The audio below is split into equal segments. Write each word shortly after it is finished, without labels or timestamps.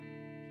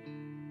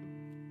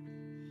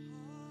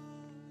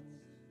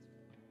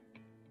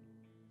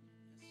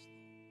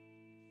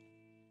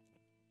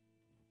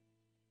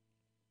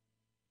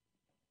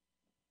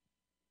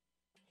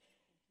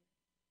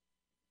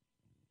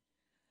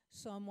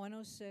Psalm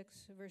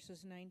 106,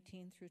 verses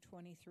 19 through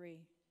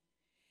 23.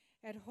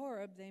 At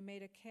Horeb they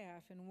made a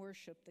calf and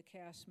worshipped the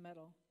calf's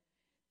metal.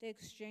 They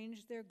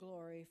exchanged their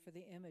glory for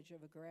the image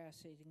of a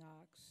grass-eating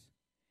ox.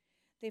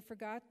 They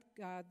forgot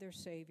God their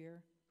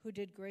Savior, who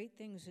did great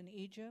things in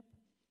Egypt,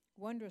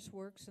 wondrous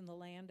works in the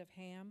land of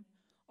Ham,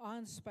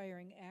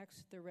 awe-inspiring acts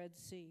at the Red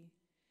Sea.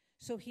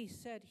 So he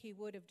said he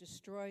would have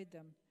destroyed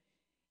them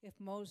if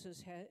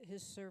Moses,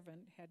 his servant,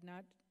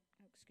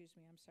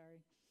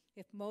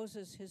 if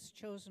Moses, his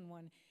chosen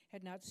one,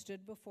 had not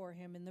stood before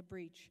him in the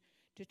breach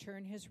to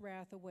turn his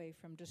wrath away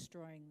from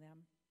destroying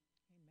them.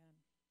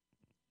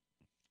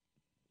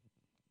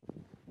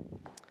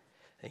 Amen.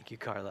 Thank you,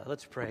 Carla.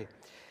 Let's pray.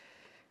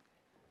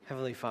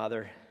 Heavenly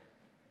Father,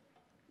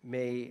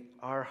 may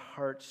our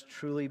hearts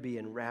truly be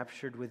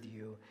enraptured with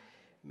you.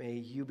 May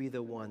you be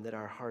the one that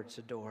our hearts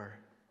adore.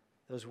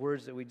 Those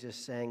words that we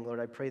just sang, Lord,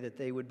 I pray that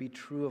they would be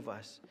true of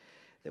us,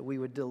 that we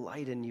would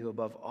delight in you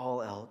above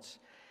all else.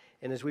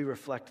 And as we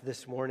reflect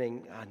this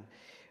morning on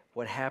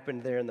what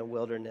happened there in the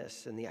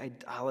wilderness and the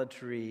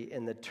idolatry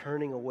and the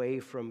turning away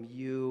from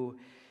you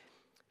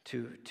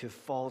to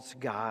false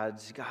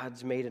gods,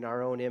 gods made in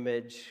our own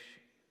image,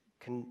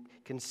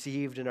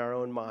 conceived in our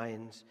own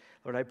minds,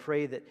 Lord, I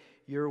pray that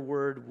your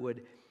word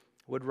would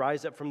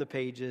rise up from the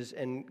pages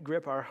and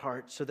grip our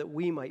hearts so that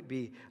we might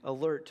be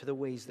alert to the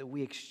ways that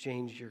we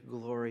exchange your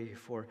glory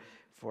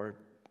for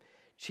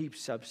cheap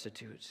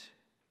substitutes.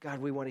 God,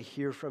 we want to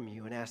hear from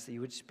you and ask that you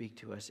would speak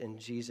to us. In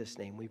Jesus'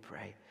 name we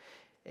pray.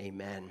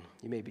 Amen.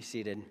 You may be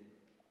seated.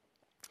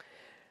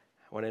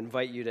 I want to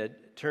invite you to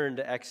turn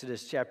to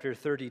Exodus chapter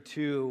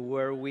 32,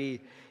 where we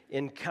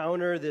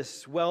encounter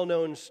this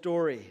well-known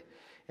story.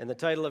 And the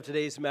title of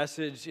today's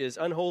message is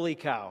Unholy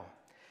Cow,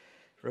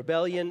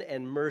 Rebellion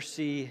and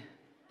Mercy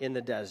in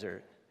the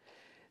Desert.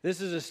 This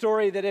is a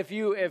story that if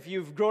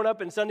you've grown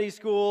up in Sunday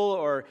school,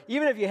 or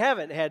even if you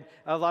haven't had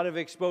a lot of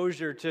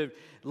exposure to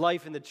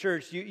life in the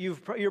church,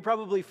 you're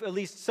probably at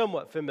least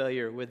somewhat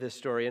familiar with this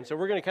story. And so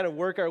we're going to kind of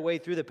work our way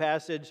through the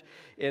passage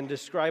and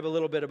describe a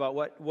little bit about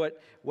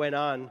what went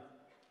on.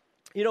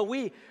 You know,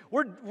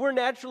 we're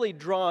naturally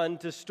drawn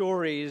to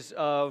stories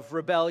of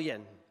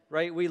rebellion,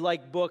 right? We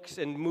like books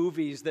and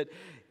movies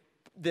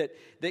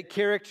that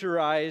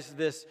characterize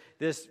this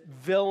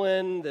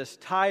villain, this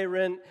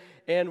tyrant.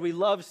 And we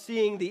love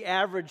seeing the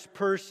average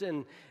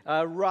person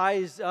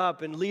rise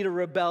up and lead a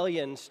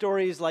rebellion.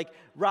 Stories like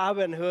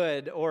Robin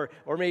Hood or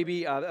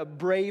maybe a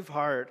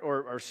Braveheart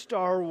or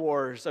Star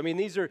Wars. I mean,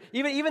 these are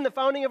even the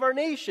founding of our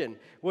nation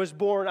was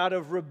born out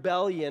of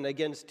rebellion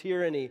against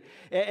tyranny.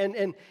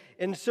 And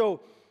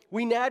so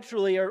we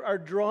naturally are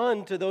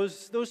drawn to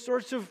those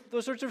sorts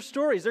of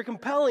stories. They're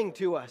compelling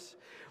to us.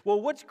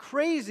 Well, what's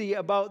crazy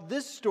about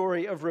this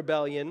story of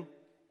rebellion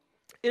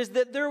is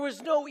that there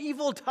was no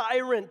evil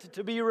tyrant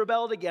to be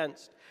rebelled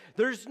against.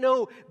 There's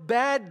no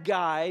bad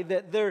guy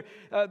that they're,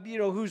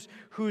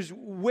 whose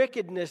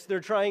wickedness they're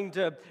trying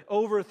to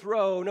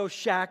overthrow. No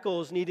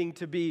shackles needing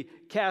to be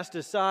cast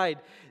aside.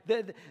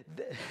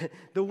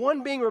 The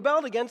one being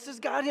rebelled against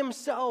is God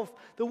Himself,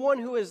 the one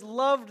who has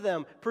loved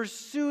them,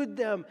 pursued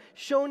them,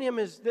 shown Him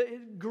His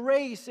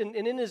grace, and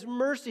in His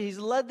mercy He's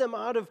led them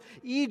out of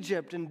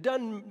Egypt and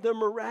done the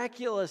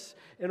miraculous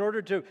in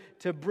order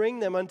to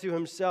bring them unto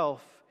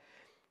Himself.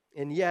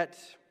 And yet,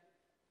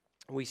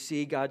 we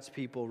see God's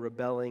people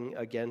rebelling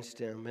against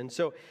Him. And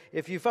so,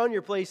 if you found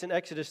your place in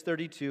Exodus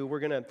 32,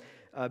 we're going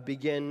to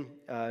begin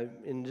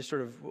in just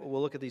sort of,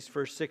 we'll look at these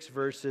first 6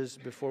 verses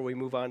before we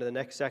move on to the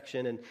next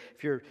section. And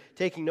if you're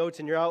taking notes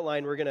in your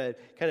outline, we're going to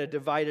kind of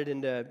divide it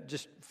into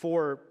just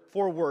four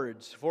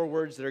words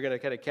that are going to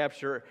kind of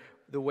capture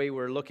the way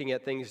we're looking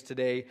at things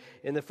today.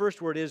 And the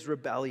first word is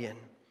rebellion.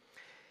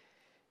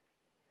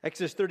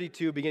 Exodus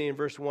 32, beginning in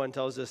verse 1,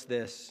 tells us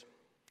this.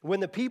 When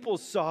the people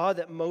saw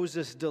that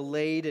Moses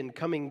delayed in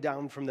coming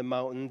down from the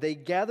mountain, they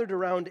gathered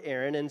around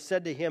Aaron and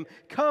said to him,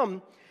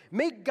 "Come,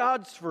 make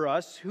gods for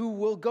us who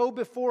will go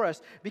before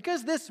us,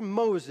 because this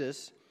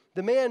Moses,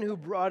 the man who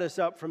brought us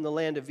up from the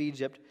land of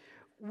Egypt,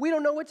 we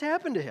don't know what's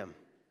happened to him."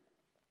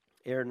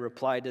 Aaron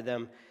replied to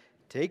them,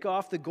 "Take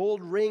off the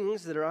gold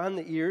rings that are on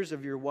the ears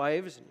of your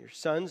wives and your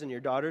sons and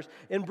your daughters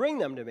and bring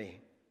them to me."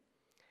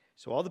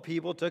 So all the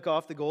people took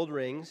off the gold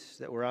rings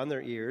that were on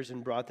their ears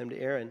and brought them to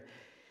Aaron.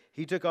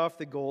 He took off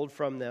the gold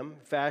from them,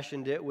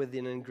 fashioned it with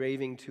an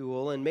engraving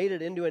tool, and made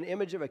it into an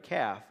image of a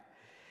calf.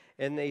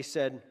 And they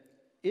said,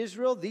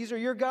 "Israel, these are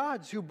your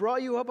gods who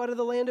brought you up out of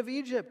the land of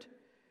Egypt."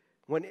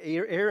 When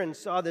Aaron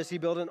saw this, he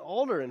built an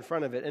altar in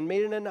front of it and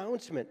made an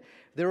announcement.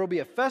 "There will be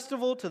a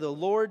festival to the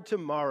Lord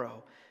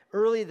tomorrow."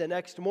 Early the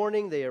next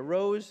morning they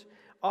arose,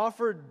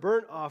 offered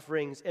burnt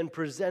offerings, and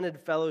presented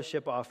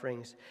fellowship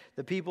offerings.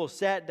 The people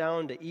sat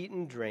down to eat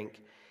and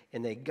drink,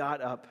 and they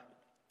got up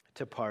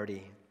to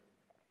party.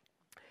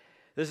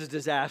 This is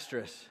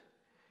disastrous.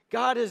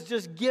 God has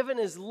just given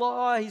His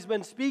law. He's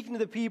been speaking to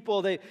the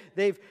people.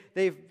 They've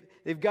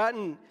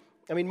gotten.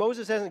 I mean,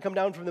 Moses hasn't come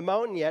down from the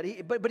mountain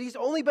yet, but he's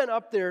only been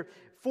up there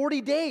 40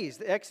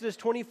 days. Exodus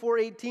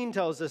 24:18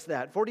 tells us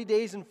that 40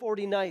 days and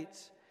 40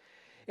 nights.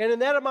 And in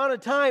that amount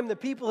of time, the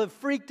people have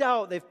freaked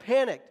out. They've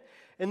panicked.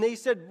 And they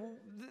said,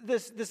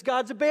 this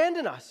God's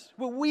abandoned us.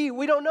 Well,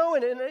 we don't know.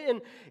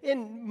 And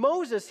in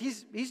Moses,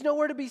 he's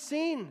nowhere to be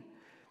seen.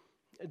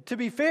 To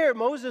be fair,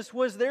 Moses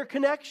was their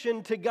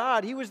connection to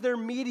God. He was their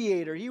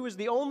mediator. He was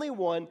the only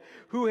one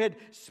who had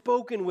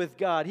spoken with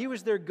God. He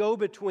was their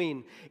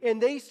go-between. And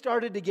they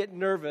started to get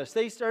nervous.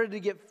 They started to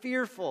get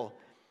fearful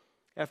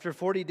after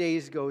 40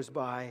 days goes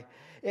by.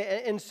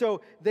 And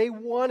so they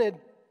wanted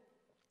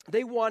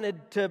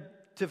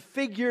to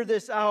figure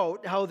this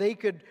out, how they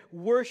could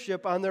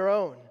worship on their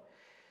own.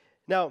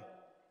 Now,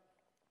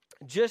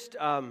 just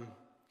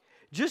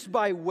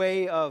by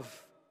way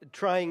of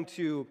trying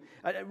to,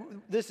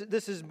 this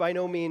is by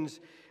no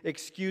means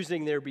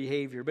excusing their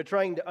behavior, but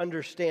trying to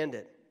understand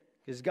it,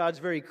 because God's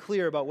very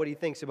clear about what he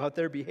thinks about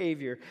their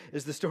behavior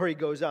as the story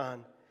goes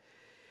on.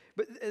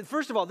 But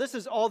first of all, this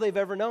is all they've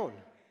ever known.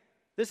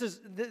 This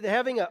is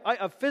having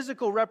a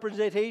physical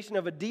representation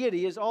of a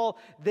deity is all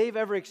they've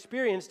ever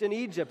experienced in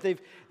Egypt.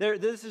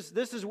 This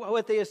is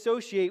what they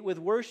associate with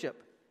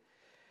worship.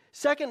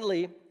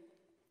 Secondly,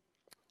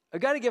 I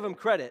got to give them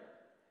credit.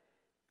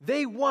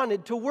 They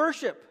wanted to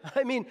worship.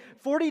 I mean,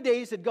 40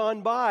 days had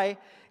gone by,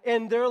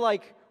 and they're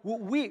like,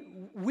 we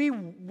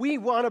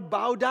want to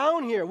bow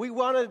down here. We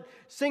want to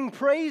sing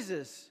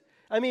praises.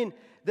 I mean,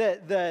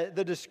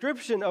 the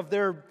description of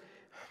their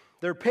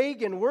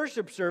pagan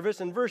worship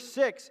service in verse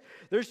 6,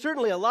 there's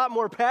certainly a lot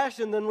more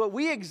passion than what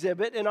we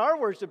exhibit in our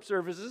worship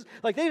services.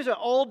 Like, they spent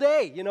all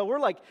day. You know, we're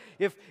like,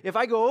 if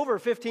I go over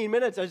 15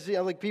 minutes, I see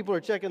like people are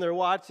checking their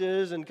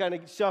watches and kind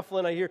of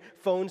shuffling. I hear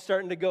phones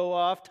starting to go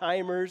off,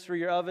 timers for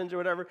your ovens or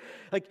whatever.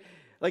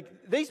 Like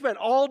they spent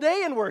all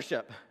day in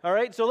worship, all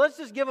right? So let's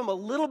just give them a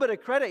little bit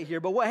of credit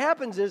here. But what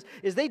happens is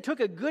they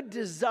took a good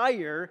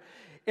desire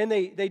and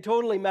they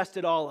totally messed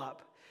it all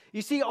up.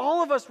 You see,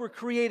 all of us were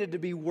created to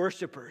be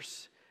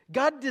worshipers.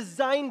 God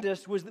designed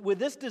us with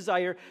this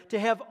desire to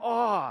have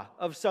awe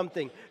of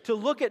something, to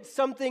look at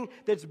something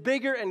that's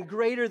bigger and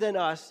greater than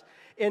us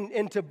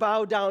and to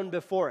bow down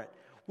before it.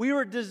 We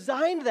were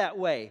designed that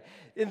way.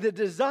 And the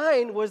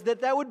design was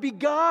that would be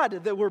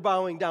God that we're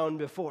bowing down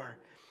before.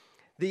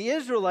 The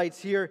Israelites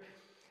here,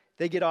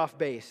 they get off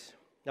base.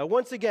 Now,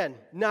 once again,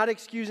 not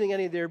excusing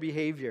any of their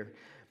behavior,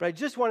 but I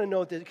just want to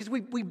note this, because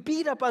we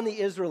beat up on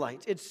the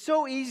Israelites. It's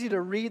so easy to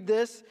read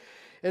this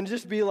and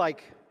just be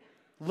like,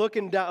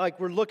 looking down, like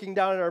we're looking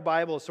down at our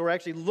Bibles, so we're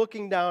actually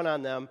looking down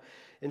on them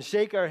and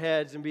shake our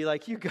heads and be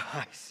like, you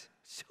guys,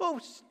 so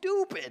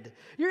stupid.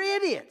 You're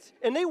idiots.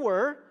 And they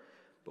were,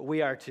 but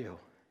we are too,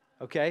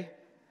 okay?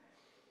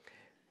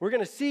 We're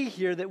going to see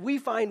here that we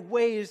find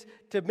ways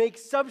to make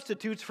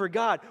substitutes for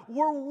God.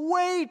 We're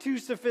way too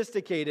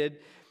sophisticated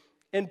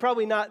and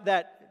probably not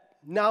that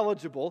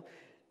knowledgeable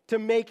to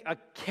make a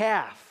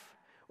calf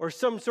or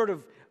some sort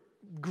of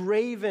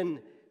graven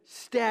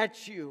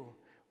statue.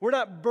 We're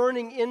not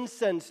burning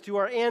incense to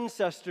our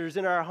ancestors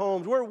in our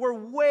homes. We're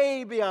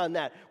way beyond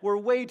that. We're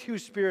way too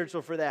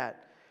spiritual for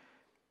that.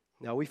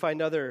 Now, we find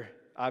other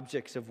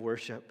objects of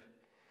worship.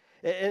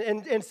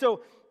 And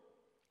so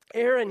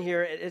Aaron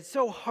here, it's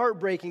so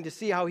heartbreaking to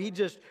see how he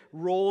just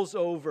rolls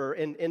over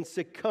and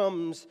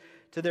succumbs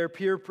to their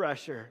peer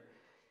pressure.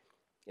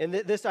 And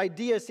this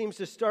idea seems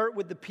to start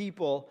with the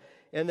people,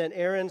 and then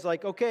Aaron's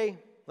like, okay,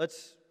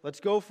 let's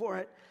go for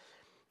it.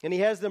 And he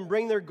has them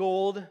bring their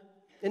gold.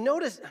 And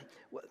notice,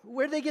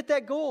 where did they get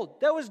that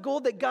gold? That was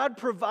gold that God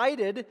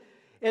provided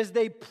as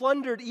they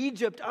plundered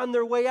Egypt on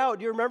their way out.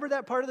 Do you remember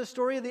that part of the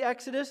story of the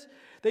Exodus?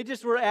 They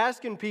just were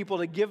asking people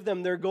to give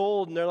them their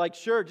gold, and they're like,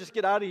 sure, just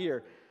get out of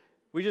here.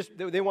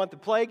 They want the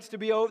plagues to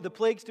be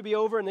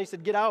over, and they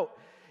said, get out.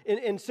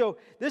 And so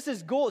this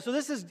is gold. So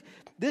this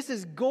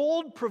is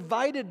gold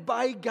provided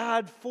by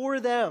God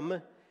for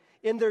them,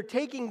 and they're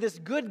taking this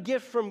good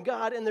gift from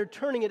God and they're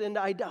turning it into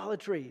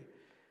idolatry.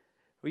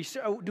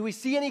 Do we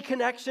see any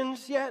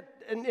connections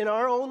yet in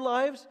our own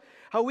lives?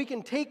 How we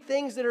can take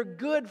things that are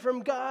good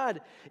from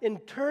God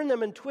and turn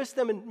them and twist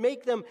them and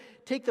make them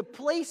take the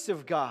place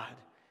of God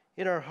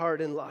in our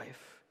heart and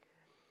life.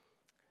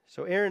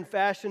 So Aaron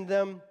fashioned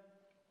them.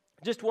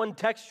 Just one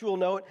textual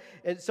note,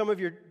 and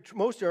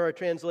most of our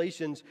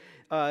translations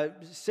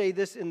say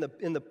this in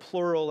the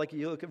plural, like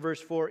you look at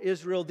verse 4,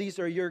 Israel, these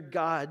are your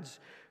gods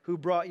who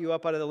brought you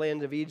up out of the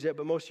land of Egypt,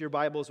 but most of your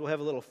Bibles will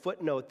have a little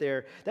footnote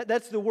there.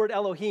 That's the word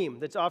Elohim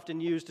that's often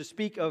used to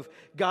speak of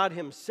God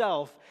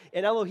himself,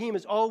 and Elohim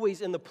is always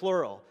in the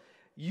plural,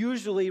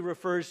 usually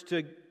refers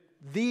to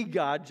the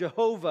God,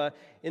 Jehovah,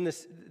 in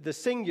the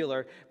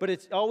singular, but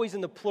it's always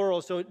in the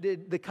plural, so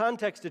the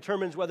context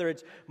determines whether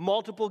it's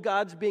multiple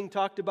gods being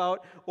talked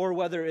about or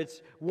whether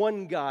it's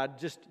one God.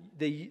 Just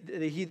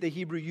the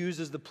Hebrew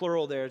uses the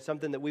plural there. It's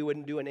something that we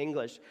wouldn't do in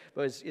English,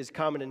 but is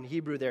common in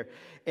Hebrew there.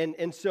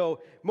 And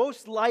so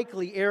most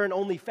likely Aaron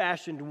only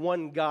fashioned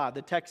one God.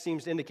 The text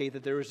seems to indicate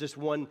that there was just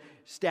one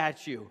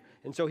statue.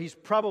 And so he's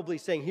probably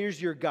saying, here's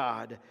your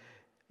God,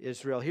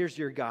 Israel, here's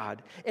your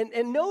God.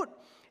 And note,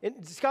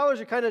 and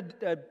scholars are kind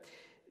of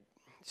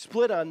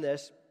split on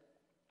this.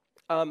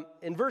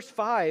 In verse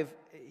 5,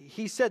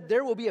 he said,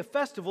 there will be a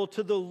festival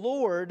to the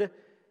Lord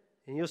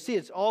And you'll see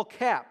it's all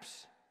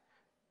caps.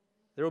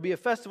 There will be a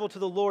festival to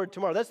the Lord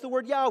tomorrow. That's the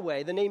word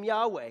Yahweh, the name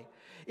Yahweh.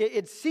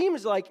 It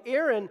seems like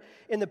Aaron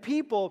and the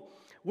people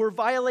were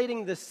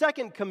violating the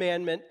second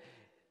commandment,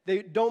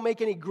 they don't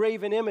make any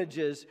graven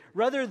images,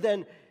 rather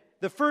than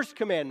the first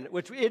commandment,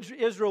 which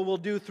Israel will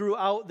do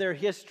throughout their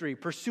history,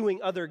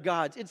 pursuing other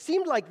gods. It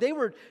seemed like they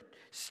were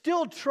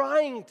still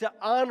trying to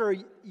honor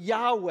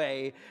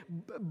Yahweh,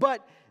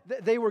 but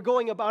they were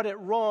going about it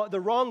the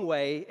wrong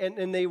way,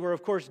 and they were,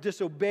 of course,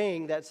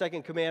 disobeying that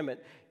second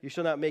commandment. You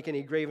shall not make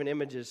any graven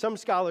images. Some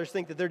scholars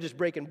think that they're just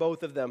breaking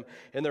both of them,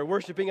 and they're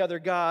worshiping other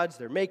gods,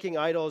 they're making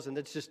idols, and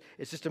it's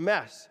just a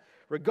mess.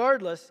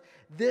 Regardless,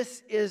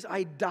 this is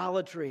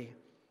idolatry.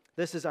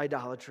 This is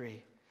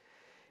idolatry.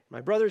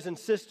 My brothers and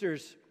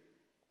sisters,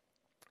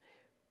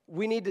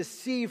 we need to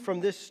see from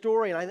this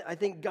story, and I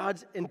think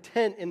God's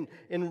intent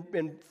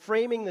in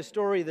framing the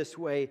story this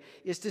way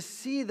is to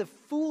see the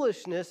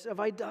foolishness of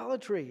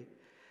idolatry.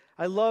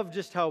 I love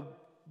just how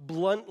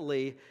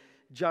bluntly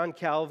John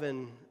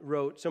Calvin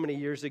wrote so many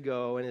years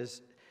ago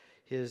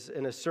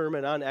in a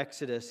sermon on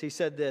Exodus. He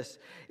said this: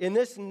 "In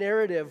this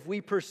narrative, we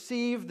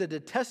perceive the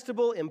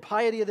detestable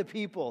impiety of the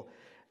people.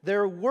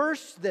 They're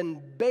worse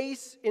than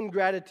base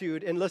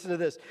ingratitude." And listen to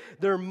this: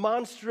 "Their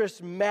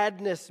monstrous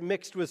madness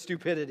mixed with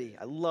stupidity."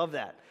 I love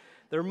that.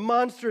 Their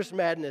monstrous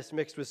madness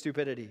mixed with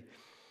stupidity.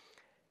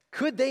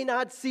 Could they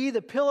not see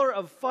the pillar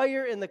of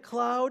fire in the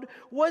cloud?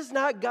 Was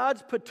not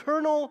God's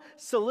paternal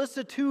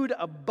solicitude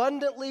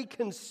abundantly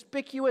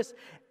conspicuous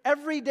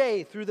every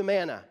day through the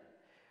manna?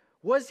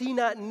 Was he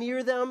not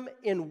near them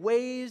in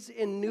ways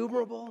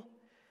innumerable?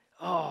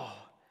 Oh,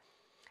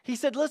 he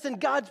said, listen,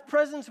 God's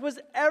presence was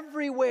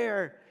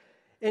everywhere,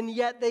 and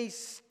yet they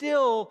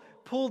still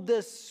pulled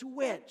this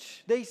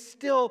switch. They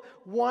still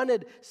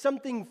wanted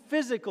something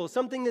physical,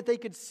 something that they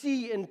could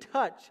see and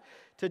touch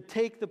to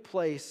take the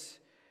place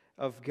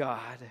of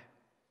God.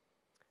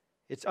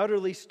 It's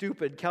utterly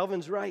stupid.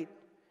 Calvin's right.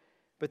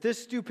 But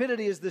this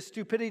stupidity is the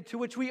stupidity to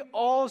which we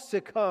all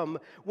succumb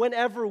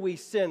whenever we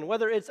sin,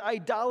 whether it's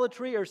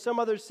idolatry or some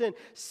other sin.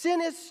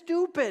 Sin is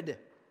stupid.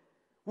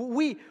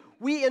 We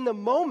in the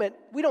moment,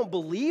 we don't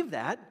believe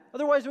that.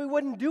 Otherwise, we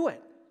wouldn't do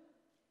it.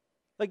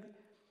 Like,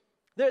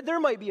 there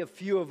might be a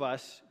few of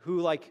us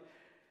who,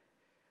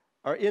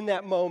 are in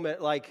that moment,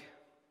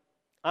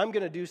 I'm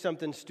going to do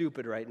something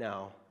stupid right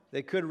now.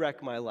 They could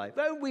wreck my life.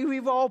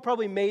 We've all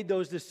probably made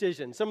those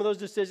decisions. Some of those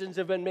decisions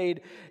have been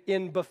made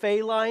in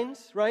buffet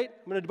lines, right?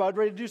 I'm about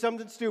ready to do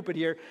something stupid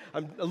here.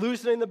 I'm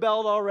loosening the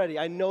belt already.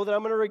 I know that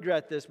I'm going to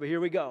regret this, but here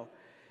we go.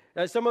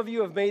 Some of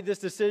you have made this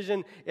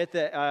decision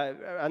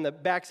on the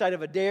backside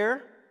of a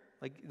dare.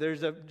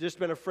 There's just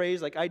been a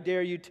phrase like, "I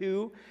dare you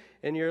to,"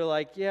 and you're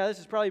like, yeah, this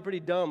is probably pretty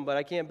dumb, but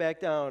I can't back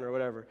down or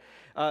whatever.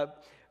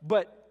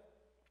 But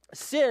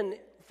sin,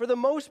 for the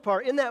most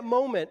part, in that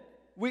moment,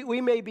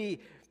 we may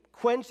be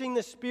quenching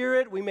the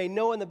spirit. We may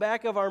know in the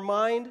back of our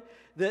mind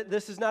that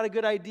this is not a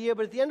good idea,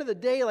 but at the end of the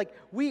day,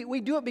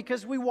 we do it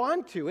because we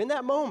want to. In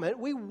that moment,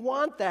 we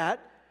want that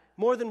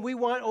more than we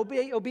want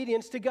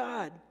obedience to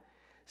God.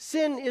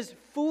 Sin is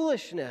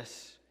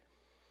foolishness.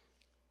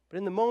 But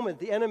in the moment,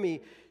 the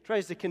enemy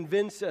tries to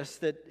convince us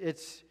that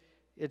it's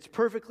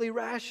perfectly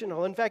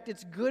rational. In fact,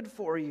 it's good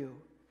for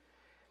you.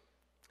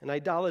 And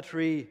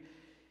idolatry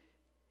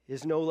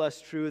is no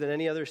less true than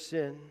any other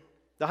sin.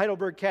 The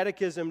Heidelberg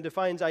Catechism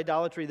defines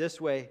idolatry this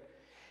way: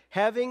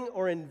 having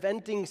or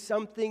inventing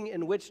something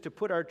in which to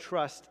put our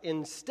trust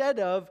instead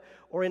of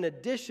or in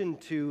addition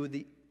to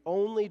the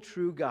only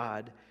true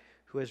God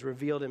who has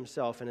revealed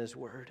himself in his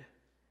word.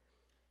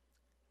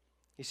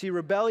 You see,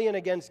 rebellion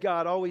against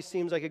God always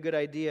seems like a good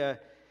idea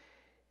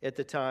at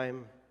the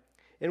time.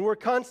 And we're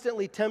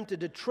constantly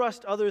tempted to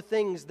trust other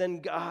things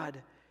than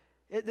God.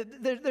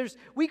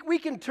 We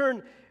can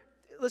turn,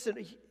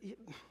 listen,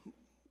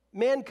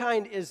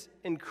 mankind is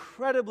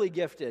incredibly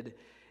gifted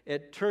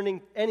at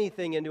turning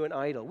anything into an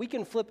idol. We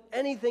can flip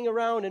anything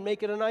around and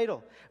make it an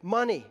idol.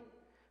 Money,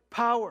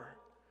 power,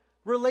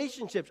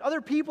 relationships,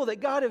 other people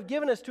that God have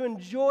given us to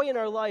enjoy in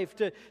our life,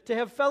 to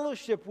have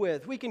fellowship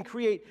with. We can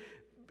create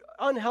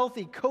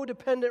unhealthy,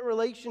 codependent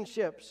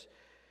relationships,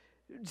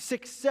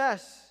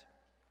 success,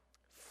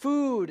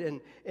 food,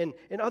 and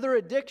other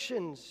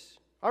addictions,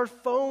 our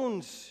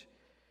phones,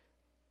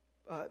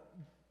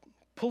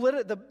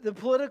 the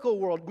political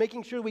world,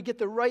 making sure we get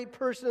the right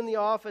person in the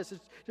office.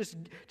 It's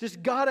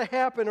just got to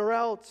happen or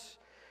else.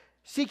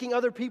 Seeking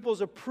other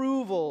people's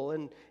approval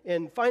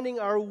and finding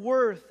our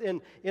worth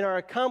in our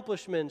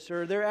accomplishments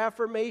or their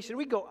affirmation.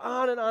 We go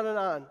on and on and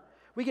on.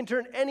 We can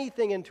turn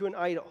anything into an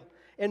idol.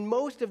 And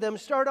most of them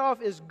start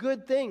off as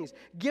good things,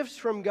 gifts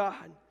from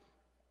God.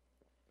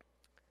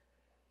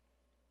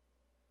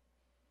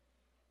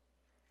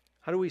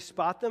 How do we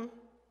spot them?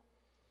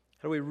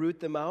 How do we root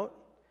them out?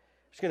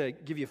 I'm just going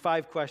to give you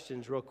 5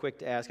 questions real quick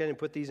to ask. I didn't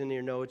put these in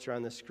your notes or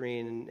on the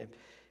screen. And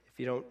if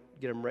you don't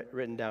get them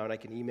written down, I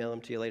can email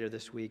them to you later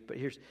this week. But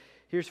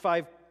here's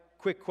 5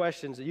 quick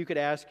questions that you could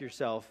ask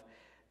yourself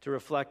to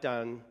reflect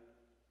on.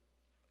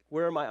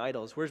 Where are my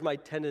idols? Where's my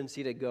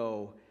tendency to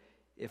go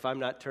if I'm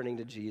not turning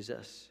to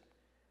Jesus?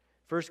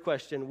 First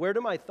question, where do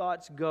my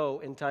thoughts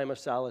go in time of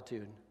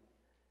solitude?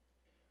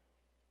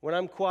 When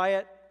I'm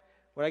quiet,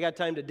 when I got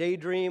time to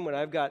daydream, when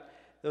I've got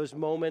those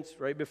moments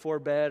right before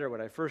bed or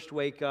when I first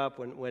wake up,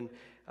 when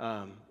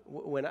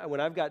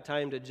I've got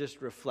time to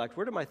just reflect,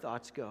 where do my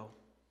thoughts go?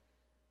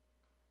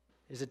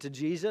 Is it to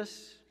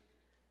Jesus?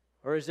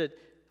 Or is it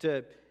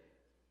to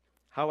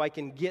how I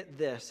can get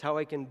this, how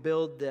I can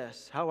build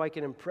this, how I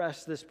can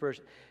impress this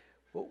person?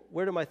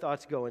 Where do my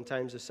thoughts go in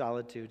times of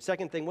solitude?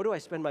 Second thing, what do I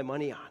spend my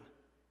money on?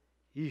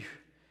 Eesh.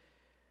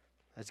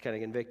 That's kind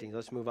of convicting.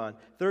 Let's move on.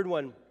 Third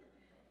one,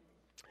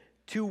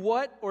 to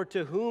what or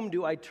to whom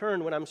do I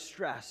turn when I'm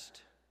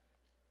stressed?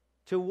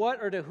 To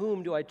what or to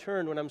whom do I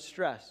turn when I'm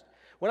stressed?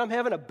 When I'm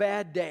having a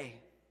bad day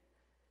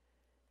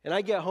and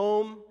I get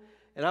home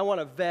and I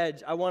want to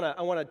veg, I want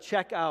to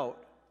check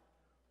out.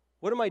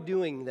 What am I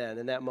doing then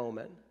in that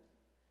moment?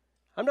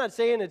 I'm not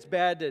saying it's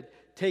bad to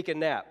take a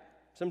nap.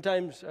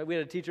 Sometimes, we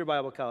had a teacher at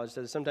Bible college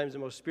that says sometimes the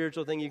most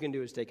spiritual thing you can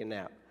do is take a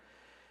nap.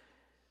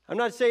 I'm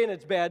not saying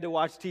it's bad to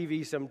watch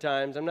TV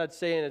sometimes. I'm not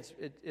saying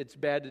it's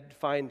bad to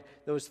find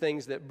those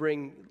things that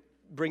bring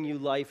you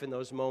life in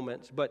those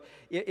moments. But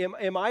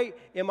am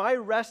I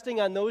resting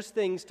on those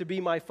things to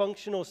be my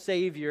functional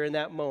savior in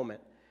that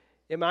moment?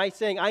 Am I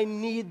saying I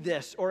need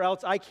this or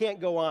else I can't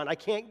go on? I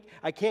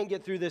can't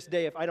get through this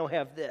day if I don't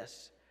have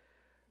this.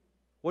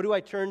 What do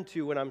I turn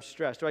to when I'm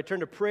stressed? Do I turn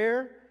to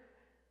prayer or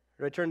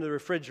do I turn to the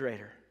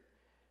refrigerator?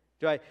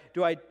 Do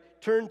I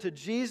turn to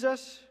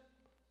Jesus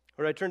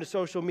or do I turn to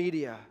social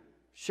media,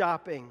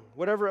 shopping,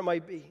 whatever it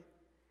might be?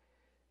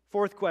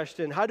 Fourth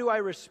question, how do I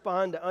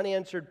respond to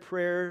unanswered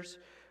prayers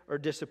or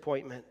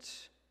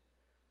disappointments?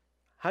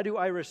 How do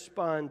I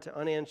respond to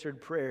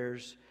unanswered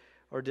prayers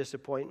or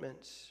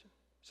disappointments?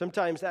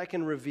 Sometimes that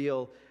can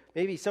reveal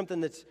maybe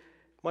something that's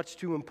much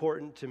too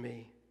important to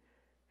me.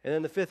 And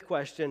then the fifth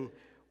question,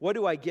 what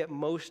do I get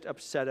most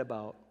upset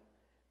about?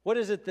 What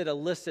is it that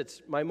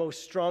elicits my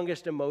most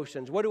strongest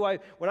emotions? When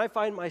I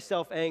find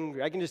myself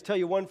angry, I can just tell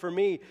you one for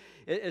me,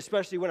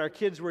 especially when our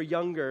kids were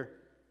younger,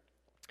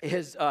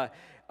 is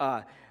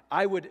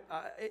I would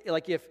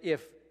like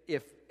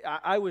if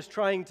I was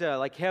trying to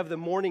like have the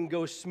morning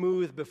go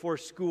smooth before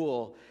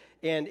school,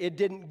 and it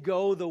didn't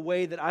go the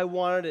way that I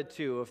wanted it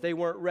to. If they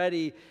weren't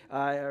ready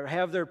or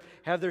have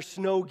their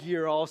snow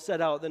gear all set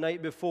out the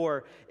night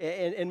before,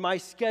 and my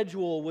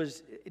schedule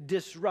was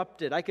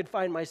disrupted, I could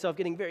find myself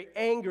getting very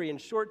angry and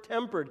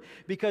short-tempered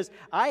because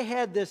I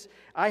had this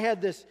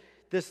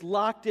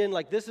locked in,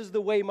 like this is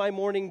the way my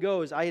morning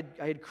goes. I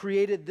had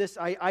created this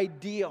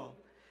ideal.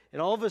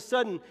 And all of a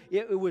sudden,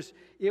 it would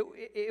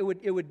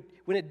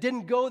when it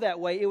didn't go that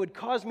way, it would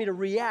cause me to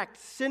react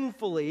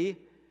sinfully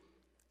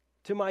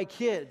to my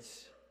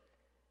kids.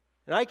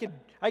 And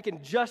I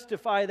can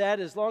justify that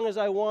as long as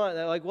I want.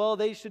 They're like, well,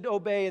 they should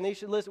obey and they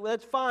should listen. Well,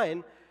 that's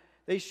fine.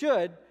 They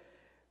should.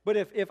 But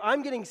if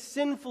I'm getting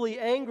sinfully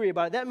angry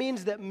about it, that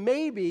means that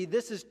maybe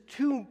this is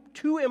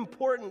too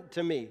important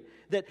to me,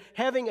 that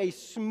having a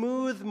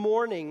smooth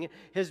morning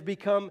has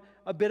become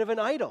a bit of an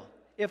idol.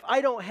 If I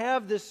don't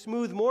have this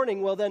smooth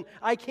morning, well, then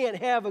I can't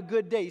have a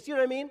good day. See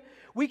what I mean?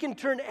 We can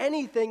turn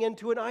anything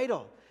into an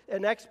idol.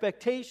 An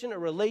expectation, a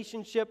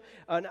relationship,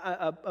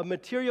 a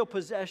material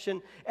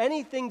possession,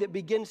 anything that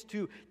begins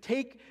to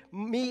take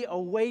me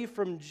away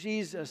from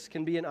Jesus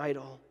can be an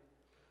idol.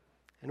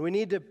 And we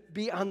need to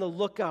be on the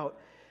lookout.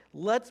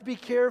 Let's be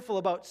careful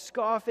about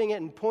scoffing it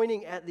and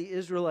pointing at the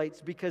Israelites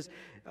because,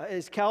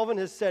 as Calvin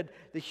has said,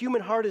 the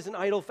human heart is an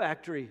idol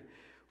factory.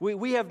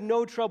 We have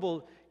no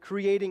trouble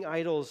creating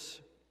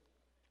idols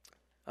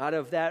out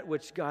of that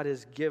which God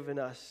has given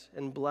us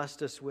and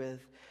blessed us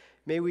with.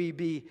 May we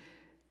be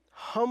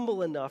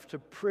humble enough to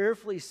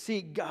prayerfully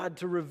seek God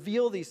to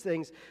reveal these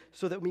things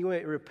so that we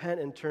might repent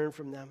and turn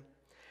from them.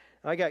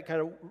 I got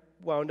kind of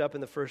wound up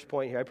in the first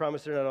point here. I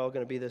promise they're not all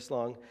going to be this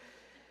long.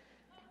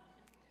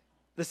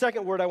 The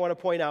second word I want to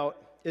point out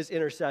is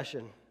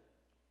intercession.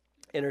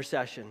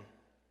 Intercession.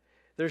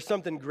 There's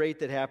something great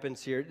that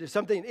happens here. There's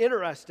something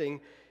interesting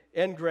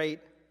and great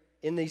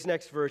in these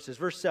next verses.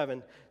 Verse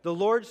 7, the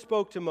Lord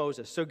spoke to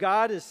Moses. So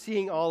God is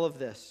seeing all of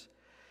this.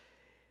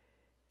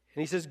 And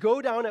he says,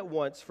 go down at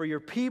once, for your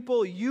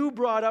people you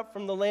brought up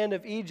from the land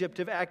of Egypt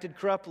have acted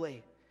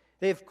corruptly.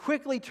 They have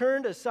quickly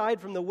turned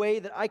aside from the way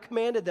that I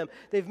commanded them.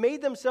 They've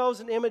made themselves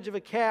an image of a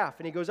calf.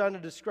 And he goes on to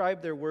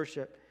describe their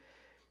worship.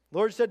 The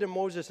Lord said to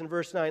Moses in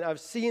verse 9, I've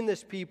seen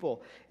this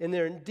people, and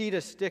they're indeed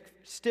a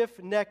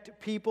stiff-necked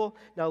people.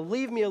 Now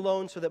leave me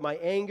alone so that my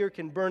anger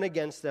can burn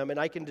against them, and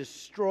I can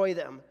destroy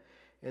them.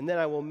 And then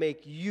I will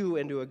make you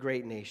into a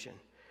great nation.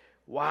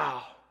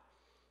 Wow.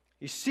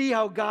 You see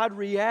how God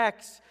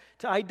reacts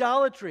to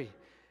idolatry.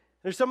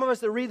 There's some of us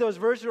that read those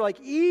verses are like,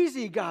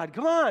 easy, God,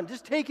 come on,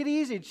 just take it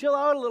easy, chill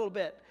out a little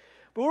bit.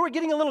 But we're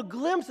getting a little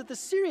glimpse at the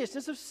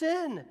seriousness of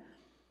sin.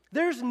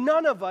 There's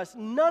none of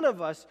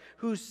us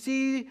who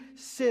see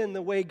sin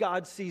the way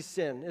God sees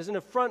sin, as an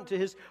affront to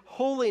his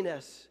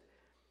holiness.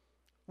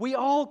 We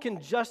all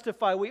can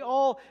justify, we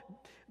all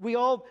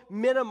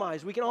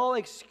minimize, we can all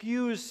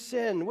excuse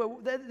sin.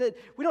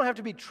 We don't have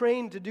to be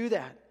trained to do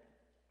that.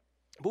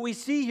 But we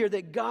see here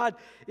that God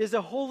is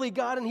a holy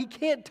God and he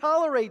can't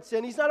tolerate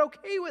sin. He's not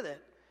okay with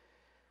it.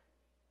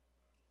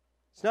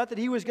 It's not that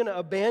he was going to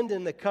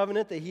abandon the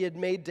covenant that he had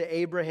made to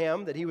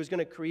Abraham, that he was going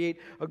to create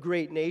a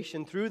great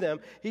nation through them.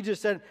 He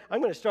just said, I'm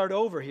going to start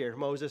over here,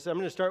 Moses. I'm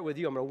going to start with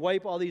you. I'm going to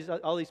wipe all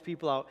these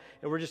people out,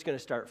 and we're just going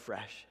to start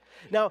fresh.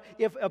 Now,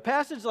 if a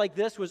passage like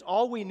this was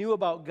all we knew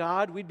about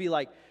God, we'd be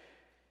like,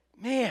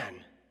 man,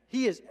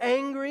 he is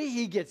angry.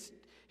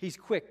 He's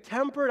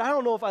quick-tempered. I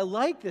don't know if I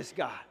like this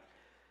God.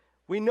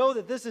 We know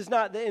that this is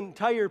not the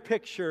entire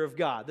picture of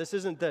God. This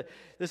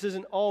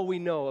isn't all we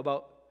know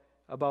about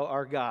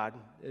our God.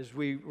 As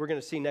we're going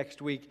to see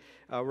next week,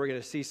 we're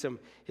going to see some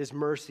his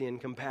mercy and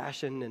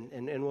compassion,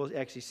 and we'll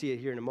actually see it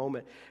here in a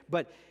moment.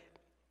 But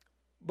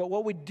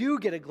what we do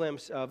get a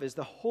glimpse of is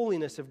the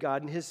holiness of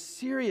God and his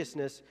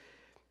seriousness,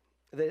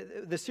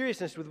 the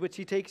seriousness with which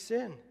he takes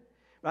sin.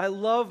 I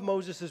love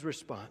Moses'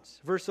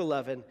 response. Verse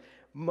 11,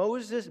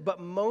 but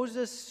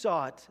Moses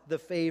sought the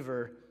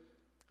favor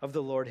of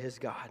the Lord his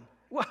God.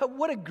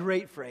 What a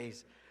great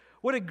phrase.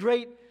 What a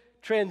great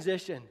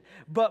transition.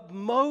 But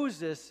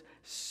Moses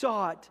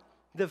sought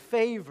the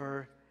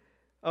favor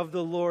of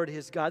the Lord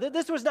his God.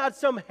 This was not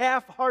some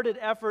half-hearted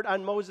effort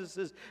on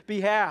Moses'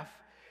 behalf.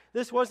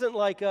 This wasn't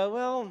like,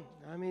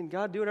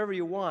 God, do whatever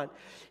you want.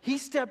 He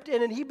stepped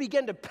in and he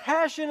began to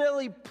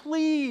passionately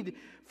plead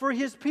for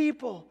his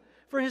people,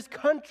 for his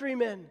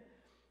countrymen.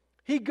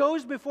 He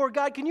goes before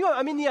God.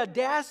 The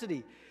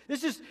audacity.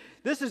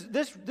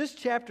 This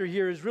chapter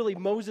here is really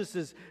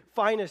Moses'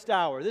 finest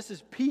hour. This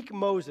is peak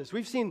Moses.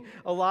 We've seen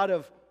a lot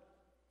of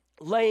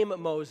lame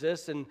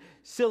Moses and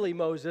silly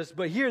Moses,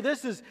 but here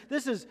this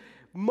is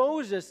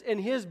Moses and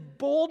his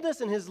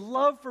boldness and his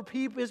love for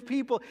his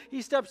people.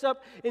 He steps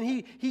up and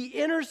he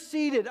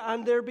interceded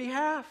on their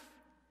behalf.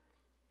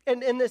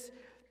 And this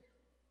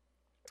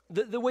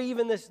the way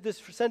even this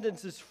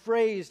sentence is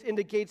phrased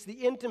indicates the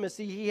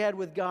intimacy he had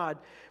with God.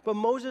 But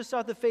Moses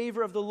sought the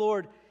favor of the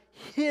Lord,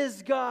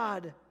 his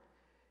God.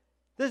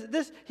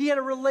 He had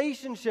a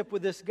relationship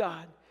with this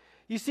God.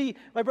 You see,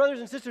 my brothers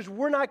and sisters,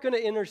 we're not going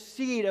to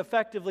intercede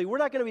effectively. We're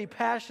not going to be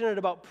passionate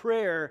about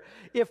prayer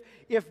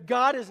if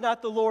God is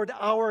not the Lord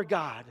our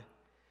God.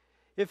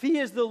 If he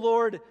is the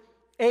Lord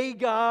a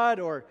God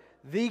or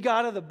the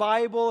God of the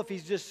Bible, if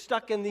he's just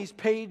stuck in these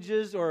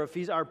pages, or if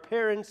he's our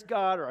parents'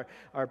 God or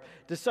our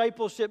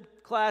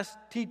discipleship class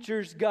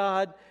teacher's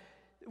God,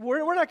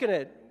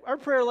 our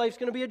prayer life's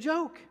going to be a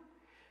joke.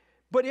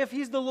 But if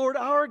he's the Lord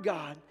our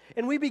God,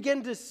 and we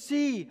begin to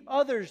see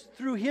others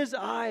through his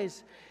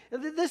eyes,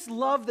 this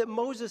love that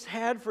Moses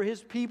had for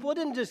his people, it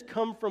didn't just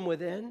come from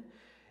within.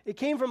 It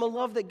came from a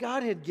love that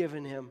God had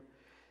given him.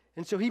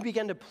 And so he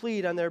began to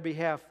plead on their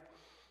behalf.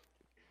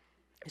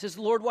 He says,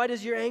 Lord, why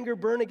does your anger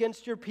burn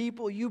against your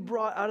people you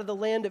brought out of the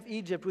land of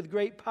Egypt with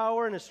great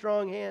power and a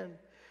strong hand?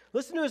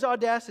 Listen to his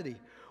audacity.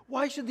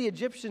 Why should the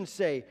Egyptians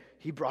say,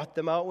 he brought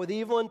them out with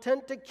evil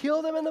intent to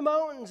kill them in the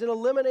mountains and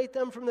eliminate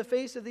them from the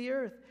face of the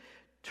earth?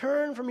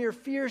 Turn from your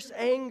fierce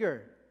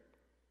anger.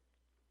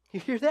 You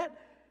hear that?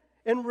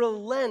 And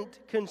relent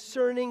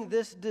concerning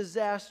this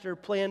disaster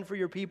planned for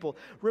your people.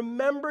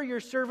 Remember your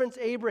servants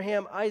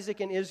Abraham, Isaac,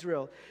 and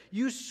Israel.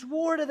 You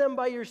swore to them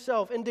by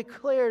yourself and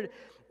declared,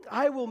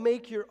 I will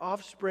make your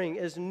offspring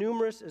as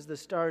numerous as the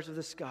stars of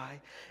the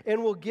sky,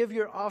 and will give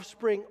your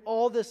offspring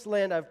all this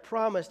land I've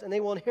promised, and they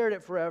will inherit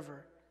it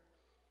forever.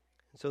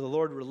 And so the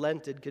Lord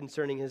relented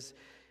concerning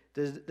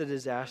the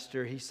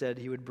disaster he said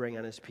he would bring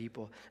on his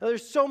people. Now,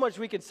 there's so much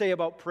we could say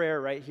about prayer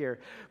right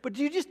here. But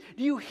do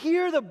you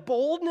hear the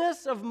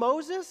boldness of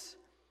Moses?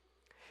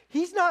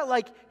 He's not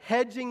like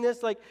hedging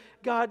this, like,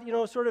 God,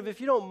 sort of, if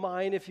you don't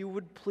mind, if you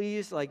would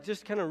please, like,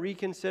 just kind of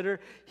reconsider.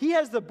 He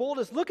has the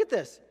boldness. Look at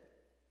this.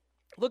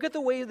 Look at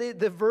the way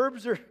the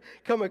verbs are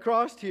come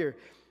across here.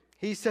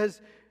 He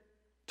says,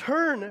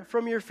 turn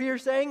from your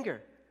fierce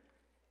anger.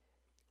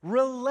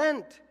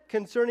 Relent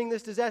concerning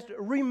this disaster.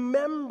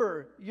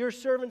 Remember your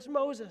servant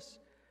Moses.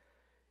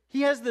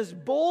 He has this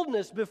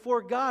boldness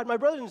before God. My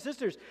brothers and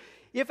sisters,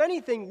 if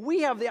anything,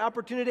 we have the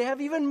opportunity to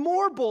have even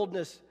more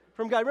boldness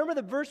from God. Remember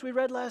the verse we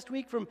read last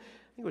week from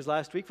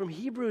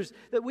Hebrews,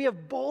 that we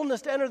have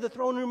boldness to enter the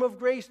throne room of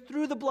grace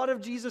through the blood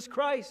of Jesus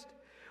Christ.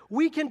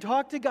 We can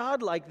talk to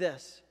God like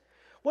this.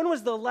 When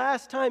was the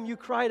last time you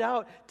cried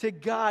out to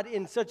God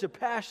in such a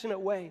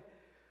passionate way?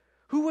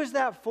 Who was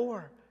that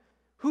for?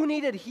 Who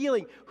needed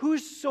healing?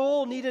 Whose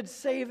soul needed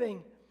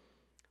saving?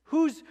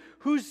 Whose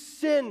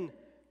sin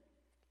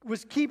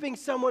was keeping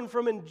someone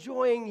from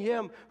enjoying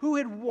him? Who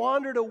had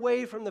wandered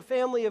away from the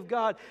family of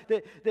God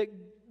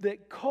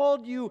that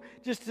called you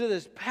just to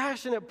this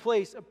passionate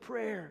place of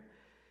prayer?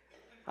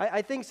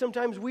 I think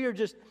sometimes we are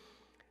just,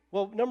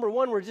 number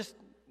one, we're just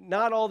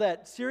not all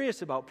that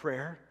serious about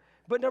prayer.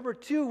 But number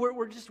two,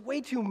 we're just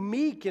way too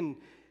meek and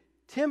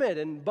timid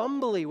and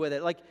bumbly with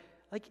it. Like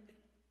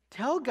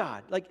tell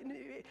God.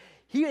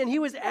 He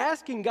was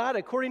asking God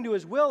according to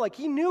his will. Like,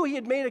 he knew he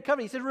had made a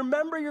covenant. He said,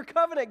 remember your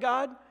covenant,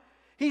 God.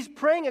 He's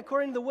praying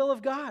according to the will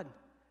of God.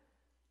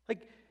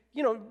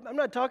 I'm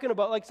not talking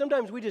about,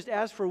 sometimes we just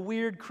ask for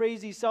weird,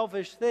 crazy,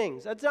 selfish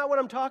things. That's not what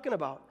I'm talking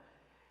about.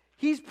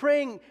 He's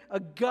praying a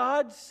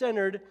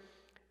God-centered,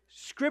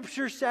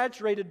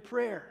 Scripture-saturated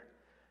prayer.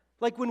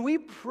 Like when we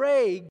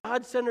pray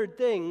God-centered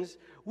things,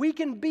 we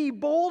can be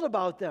bold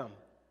about them.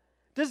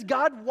 Does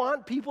God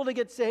want people to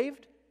get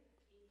saved?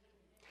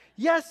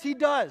 Yes, He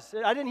does.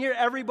 I didn't hear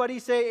everybody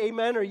say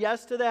amen or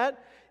yes to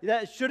that.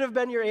 That should have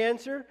been your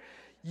answer.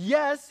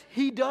 Yes,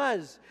 He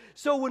does.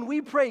 So when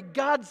we pray,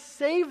 God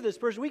save this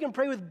person, we can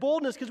pray with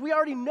boldness because we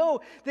already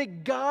know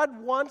that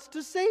God wants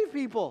to save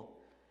people.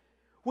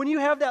 When you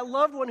have that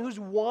loved one who's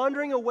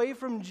wandering away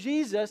from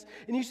Jesus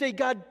and you say,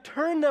 God,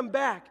 turn them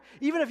back,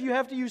 even if you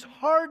have to use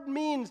hard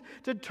means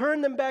to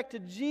turn them back to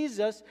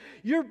Jesus,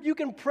 you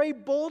can pray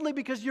boldly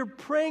because you're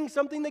praying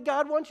something that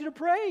God wants you to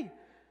pray.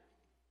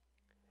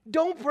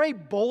 Don't pray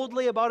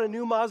boldly about a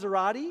new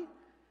Maserati.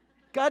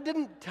 God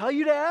didn't tell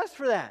you to ask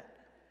for that.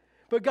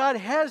 But God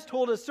has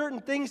told us certain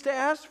things to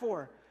ask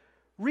for.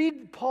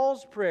 Read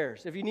Paul's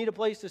prayers if you need a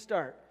place to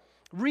start.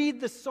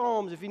 Read the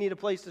Psalms if you need a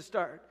place to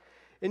start.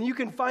 And you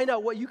can find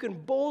out what you can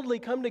boldly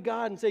come to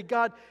God and say,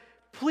 God,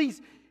 please,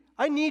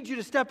 I need you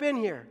to step in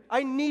here.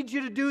 I need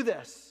you to do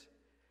this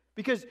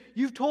because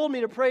you've told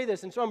me to pray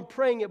this, and so I'm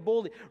praying it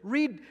boldly.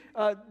 Read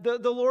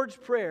the Lord's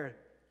Prayer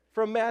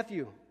from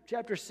Matthew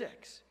chapter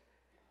 6.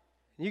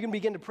 You can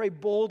begin to pray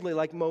boldly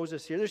like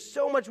Moses here. There's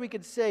so much we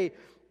could say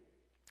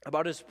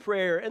about his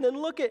prayer. And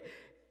then look at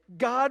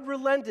God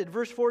relented.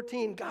 Verse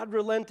 14, God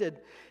relented.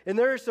 And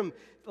there are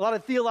a lot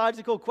of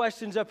theological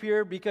questions up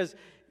here because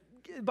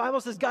the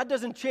Bible says God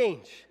doesn't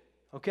change,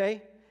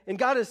 okay? And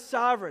God is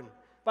sovereign.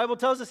 The Bible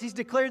tells us He's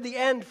declared the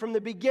end from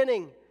the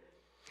beginning.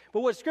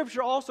 But what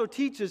Scripture also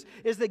teaches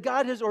is that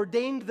God has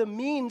ordained the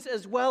means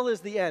as well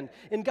as the end.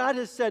 And God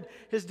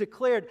has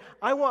declared,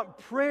 I want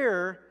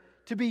prayer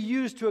to be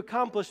used to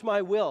accomplish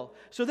my will.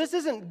 So this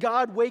isn't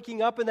God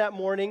waking up in that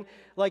morning,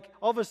 like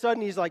all of a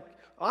sudden He's like,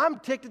 I'm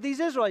ticked at these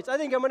Israelites. I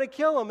think I'm going to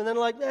kill them. And then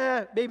like,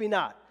 maybe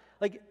not.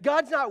 Like,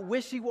 God's not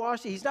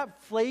wishy-washy. He's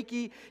not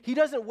flaky. He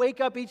doesn't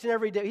wake up each and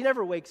every day. He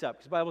never wakes up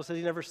because the Bible says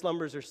He never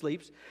slumbers or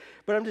sleeps.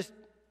 But I'm just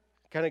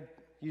kind of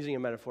using a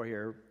metaphor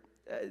here.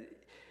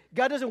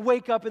 God doesn't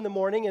wake up in the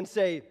morning and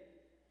say,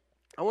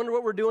 I wonder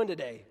what we're doing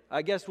today.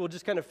 I guess we'll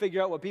just kind of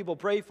figure out what people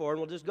pray for and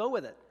we'll just go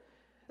with it.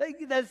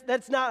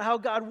 That's not how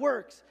God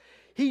works.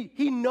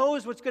 He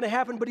knows what's going to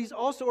happen, but He's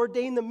also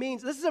ordained the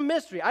means. This is a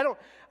mystery. I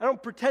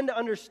don't pretend to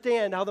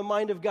understand how the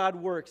mind of God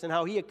works and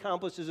how He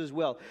accomplishes His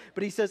will.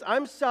 But He says,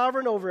 I'm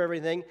sovereign over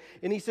everything.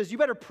 And He says, you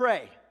better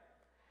pray.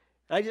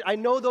 I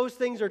know those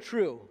things are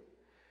true.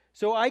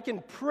 So I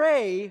can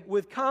pray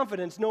with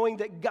confidence knowing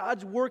that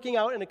God's working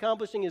out and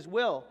accomplishing His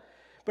will.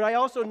 But I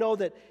also know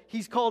that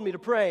He's called me to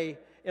pray,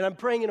 and I'm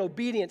praying in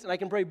obedience, and I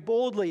can pray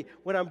boldly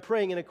when I'm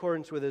praying in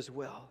accordance with His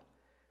will.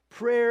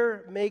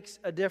 Prayer makes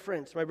a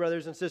difference, my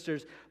brothers and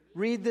sisters.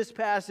 Read this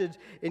passage,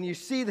 and you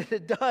see that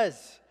it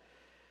does.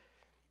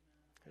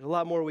 There's a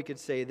lot more we could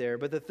say there,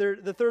 but the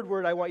third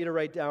word I want you to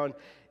write down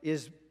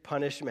is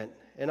punishment,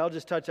 and I'll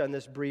just touch on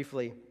this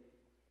briefly.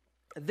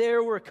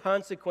 There were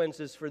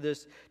consequences for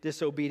this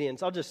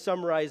disobedience. I'll just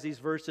summarize these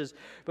verses,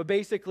 but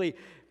basically,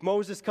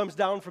 Moses comes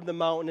down from the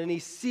mountain, and he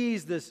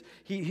sees this.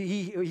 He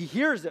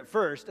hears it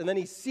first, and then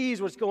he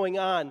sees what's going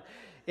on.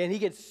 And he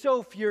gets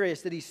so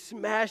furious that he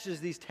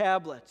smashes these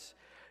tablets.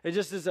 It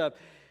just is a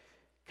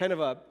kind of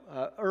a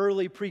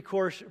early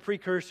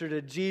precursor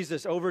to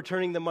Jesus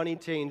overturning the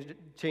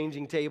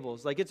money-changing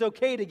tables. Like, it's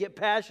okay to get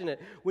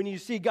passionate when you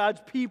see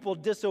God's people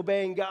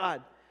disobeying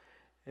God.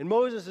 And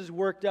Moses is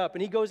worked up,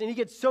 and he goes and he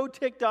gets so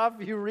ticked off.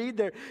 If you read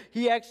there,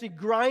 he actually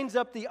grinds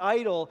up the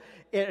idol,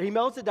 and he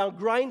melts it down,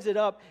 grinds it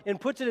up, and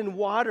puts it in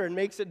water and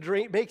makes him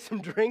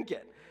drink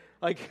it.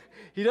 Like,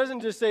 he doesn't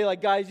just say,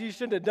 like, guys, you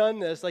shouldn't have done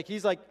this. Like,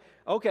 he's like,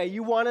 okay,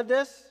 you wanted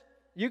this?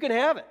 You can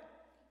have it.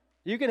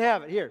 You can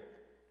have it. Here,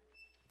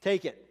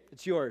 take it.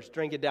 It's yours.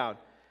 Drink it down.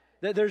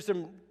 There's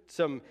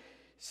some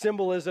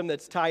symbolism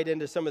that's tied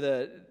into some of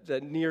the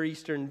Near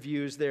Eastern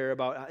views there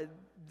about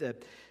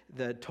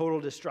the total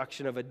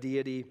destruction of a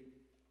deity.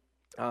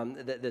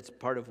 That's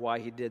part of why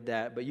he did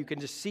that. But you can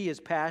just see his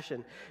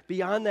passion.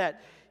 Beyond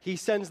that, he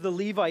sends the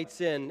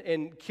Levites in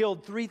and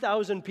killed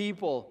 3,000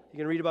 people. You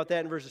can read about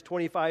that in verses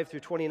 25 through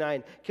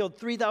 29. Killed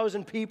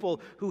 3,000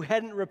 people who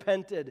hadn't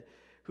repented,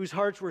 whose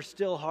hearts were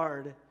still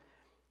hard.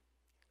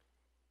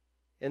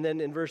 And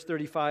then in verse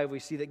 35, we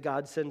see that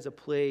God sends a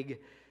plague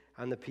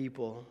on the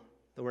people,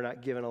 though we're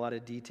not given a lot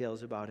of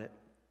details about it.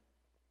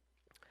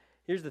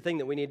 Here's the thing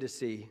that we need to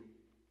see.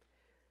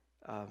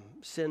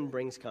 Sin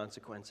brings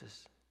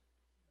consequences.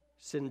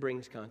 Sin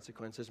brings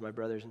consequences, my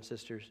brothers and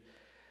sisters.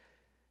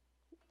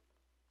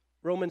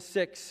 Romans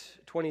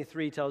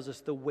 6:23 tells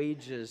us the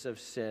wages of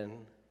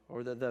sin,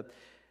 or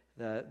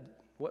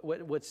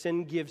what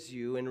sin gives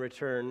you in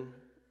return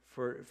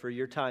for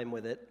your time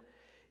with it,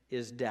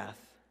 is death,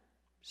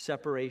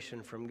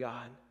 separation from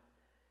God.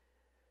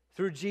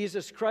 Through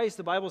Jesus Christ,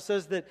 the Bible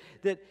says that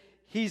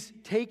He's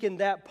taken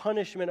that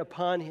punishment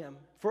upon Him.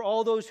 For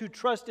all those who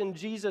trust in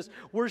Jesus,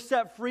 we're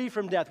set free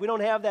from death. We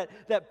don't have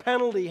that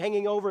penalty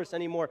hanging over us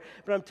anymore.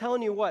 But I'm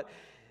telling you what,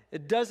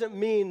 it doesn't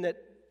mean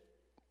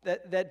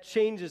that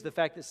changes the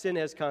fact that sin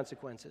has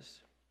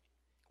consequences.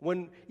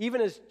 When,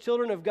 even as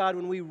children of God,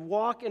 when we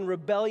walk in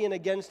rebellion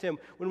against Him,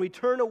 when we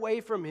turn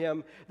away from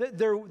Him,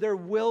 there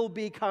will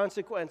be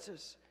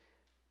consequences.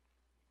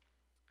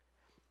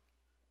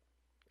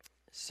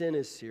 Sin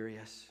is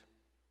serious.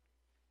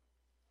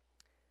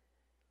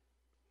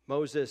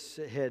 Moses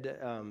had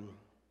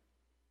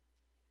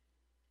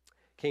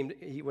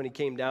when he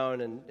came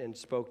down and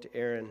spoke to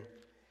Aaron,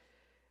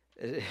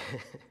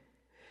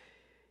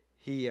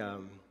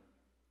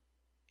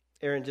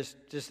 Aaron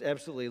just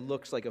absolutely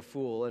looks like a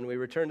fool. And we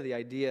return to the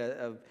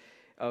idea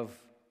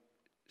of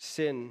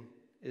sin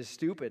is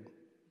stupid.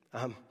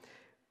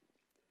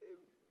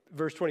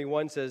 Verse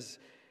 21 says,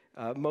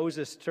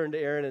 Moses turned to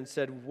Aaron and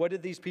said, "What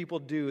did these people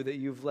do that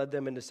you've led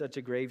them into such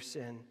a grave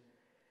sin?"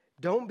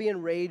 "Don't be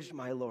enraged,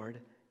 my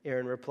lord,"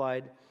 Aaron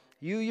replied.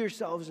 You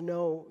yourself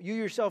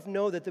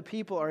know that the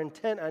people are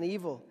intent on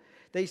evil.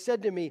 They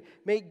said to me,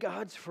 'Make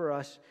gods for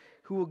us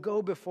who will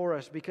go before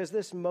us, because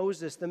this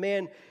Moses, the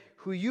man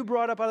who you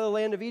brought up out of the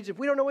land of Egypt,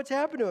 we don't know what's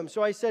happened to him.'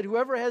 So I said,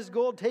 'Whoever has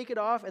gold, take it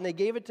off.' And they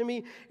gave it to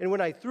me. And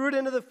when I threw it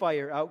into the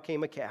fire, out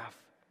came a calf."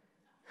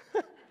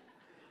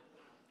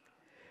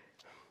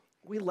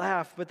 We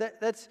laugh, but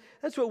that's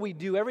what we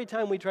do. Every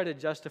time we try to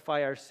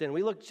justify our sin,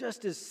 we look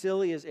just as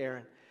silly as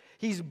Aaron.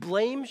 He's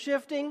blame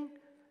shifting.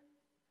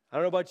 I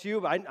don't know about you,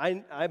 but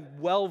I'm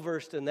well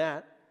versed in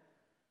that.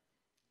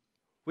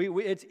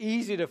 It's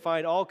easy to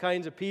find all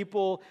kinds of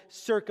people,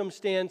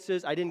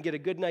 circumstances, I didn't get a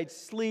good night's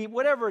sleep,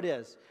 whatever it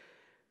is,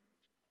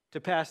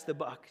 to pass the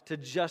buck, to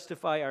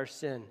justify our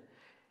sin.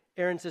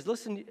 Aaron says,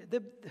 "Listen,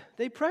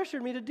 they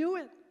pressured me to do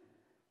it."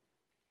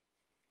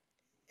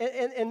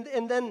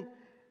 And then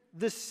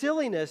the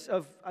silliness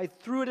of, I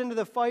threw it into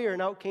the fire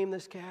and out came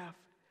this calf.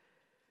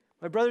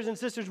 My brothers and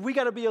sisters, we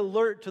got to be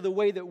alert to the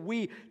way that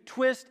we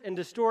twist and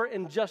distort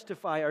and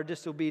justify our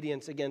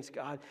disobedience against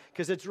God,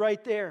 because it's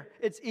right there.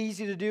 It's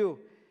easy to do.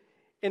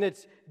 And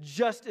it's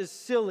just as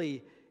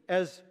silly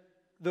as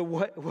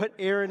what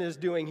Aaron is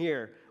doing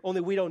here,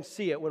 only we don't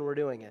see it when we're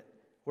doing it.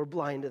 We're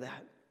blind to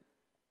that.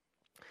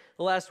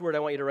 The last word I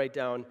want you to write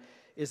down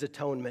is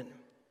atonement.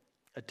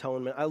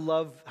 Atonement. I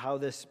love how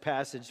this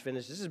passage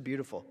finishes. This is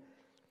beautiful.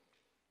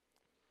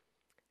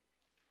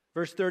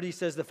 Verse 30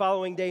 says, "The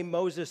following day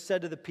Moses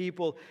said to the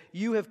people,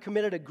 'You have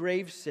committed a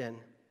grave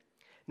sin.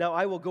 Now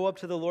I will go up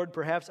to the Lord.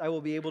 Perhaps I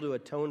will be able to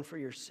atone for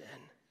your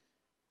sin.'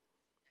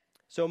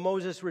 So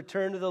Moses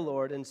returned to the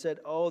Lord and said,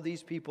 'Oh,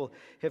 these people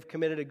have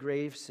committed a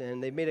grave sin.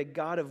 They've made a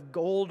god of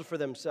gold for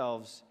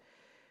themselves.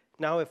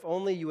 Now if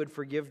only you would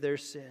forgive their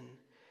sin.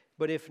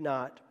 But if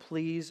not,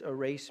 please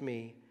erase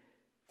me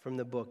from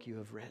the book you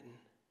have written.'"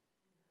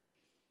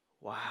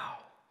 Wow.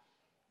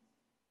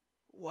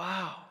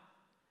 Wow.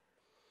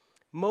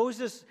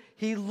 Moses,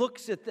 he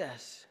looks at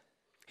this.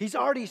 He's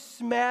already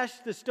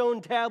smashed the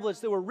stone tablets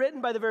that were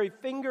written by the very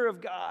finger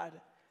of God.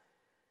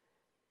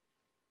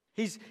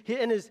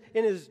 In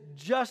his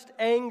just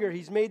anger,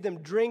 he's made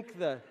them drink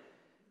the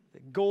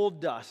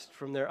gold dust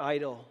from their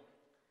idol.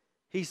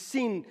 He's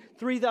seen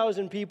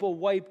 3,000 people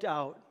wiped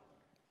out.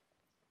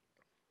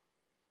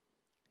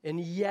 And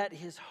yet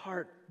his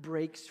heart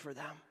breaks for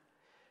them.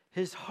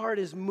 His heart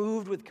is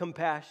moved with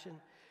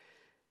compassion.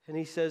 And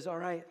he says, "All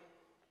right,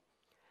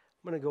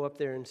 I'm going to go up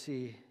there and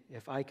see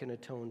if I can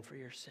atone for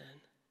your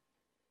sin."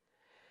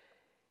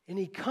 And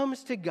he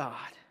comes to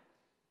God.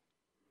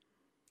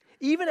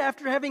 Even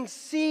after having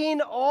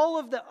seen all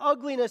of the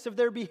ugliness of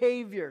their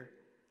behavior.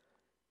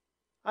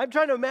 I'm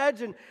trying to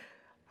imagine,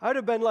 I would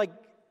have been like,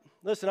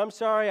 "Listen, I'm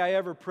sorry I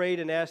ever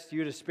prayed and asked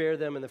you to spare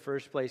them in the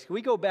first place. Can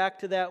we go back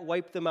to that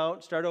wipe them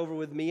out, start over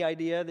with me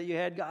idea that you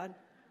had, God?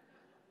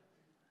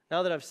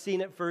 Now that I've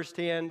seen it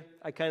firsthand,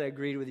 I kind of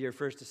agreed with your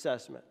first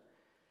assessment."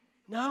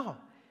 No.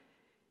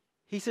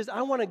 He says,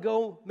 "I want to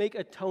go make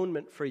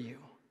atonement for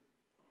you.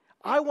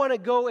 I want to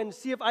go and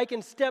see if I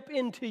can step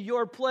into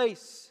your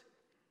place."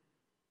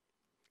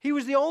 He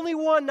was the only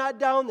one not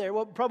down there.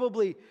 Well,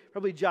 probably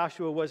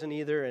Joshua wasn't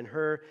either, and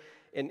her,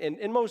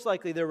 and most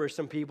likely there were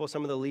some people,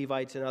 some of the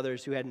Levites and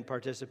others who hadn't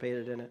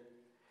participated in it.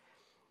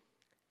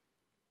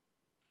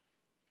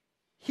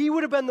 He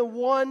would have been the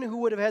one who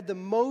would have had the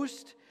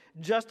most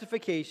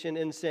justification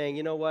in saying,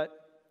 "You know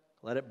what?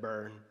 Let it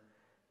burn.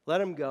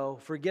 Let him go.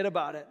 Forget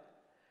about it."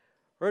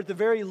 Or at the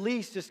very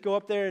least, just go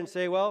up there and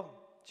say,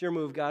 "Well, it's your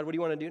move, God. What do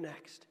you want to do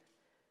next?"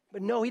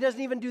 But no, he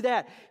doesn't even do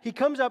that. He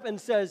comes up and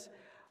says,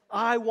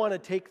 "I want to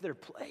take their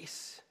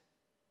place.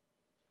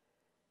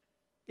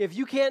 If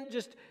you can't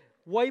just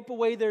wipe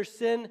away their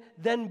sin,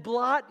 then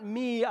blot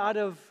me out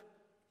of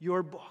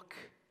your book."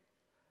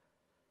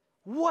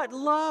 What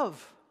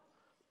love!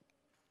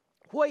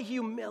 What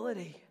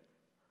humility!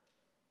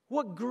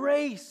 What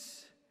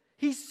grace!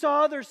 He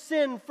saw their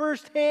sin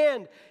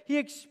firsthand. He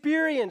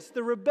experienced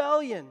the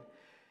rebellion.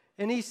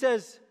 And he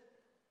says,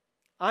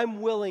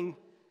 "I'm willing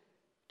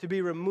to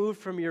be removed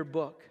from your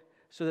book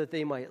so that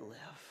they might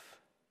live."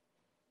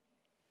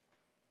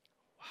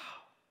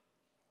 Wow.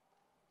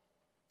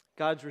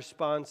 God's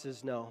response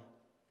is no.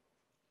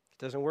 It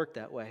doesn't work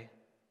that way.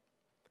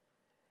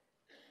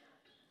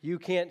 You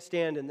can't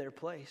stand in their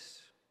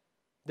place.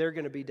 They're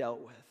going to be dealt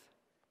with.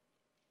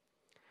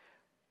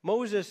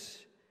 Moses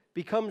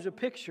becomes a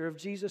picture of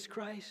Jesus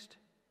Christ.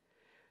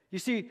 You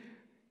see,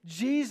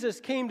 Jesus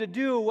came to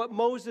do what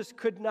Moses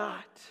could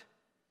not.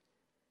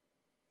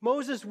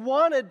 Moses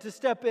wanted to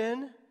step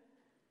in,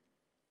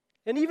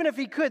 and even if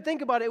he could,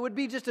 think about it, it would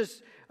be just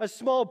a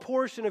small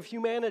portion of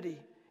humanity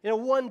in a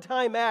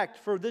one-time act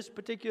for this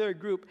particular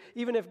group,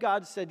 even if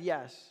God said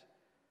yes.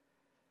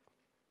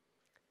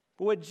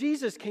 But what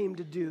Jesus came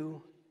to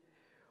do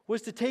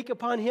was to take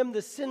upon him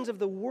the sins of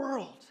the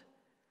world,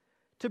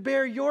 to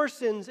bear your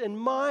sins and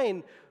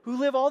mine, who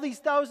live all these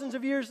thousands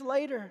of years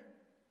later.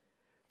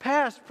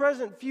 Past,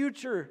 present,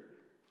 future,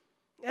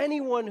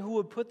 anyone who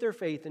would put their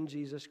faith in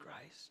Jesus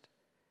Christ.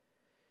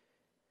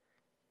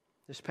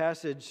 This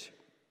passage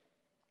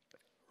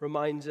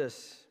reminds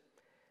us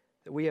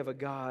that we have a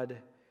God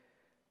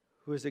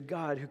who is a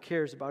God who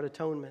cares about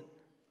atonement.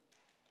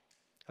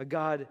 A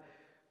God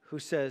who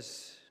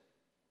says,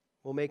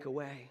 we'll make a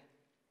way.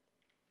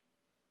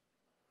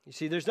 You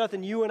see, there's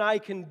nothing you and I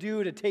can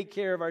do to take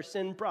care of our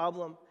sin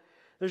problem.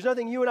 There's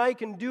nothing you and I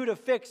can do to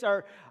fix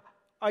our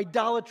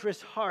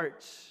idolatrous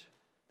hearts.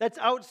 That's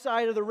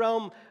outside of the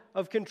realm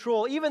of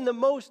control. Even the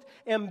most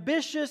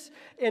ambitious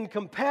and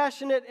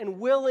compassionate and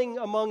willing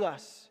among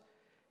us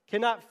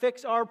cannot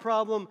fix our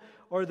problem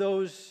or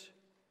the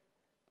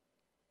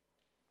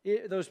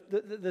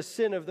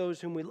sin of those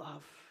whom we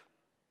love.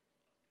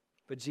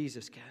 But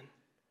Jesus can.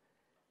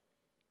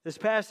 This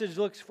passage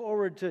looks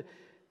forward to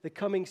the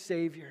coming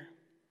Savior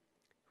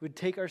who would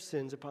take our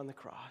sins upon the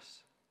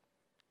cross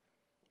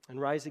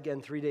and rise again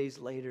 3 days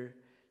later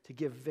to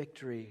give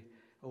victory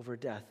over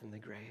death and the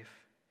grave.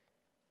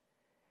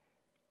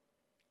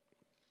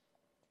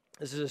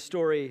 This is a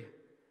story,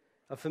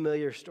 a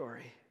familiar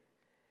story.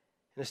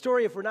 And a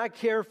story, if we're not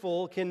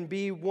careful, can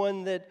be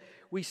one that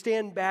we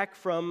stand back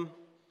from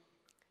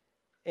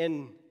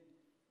and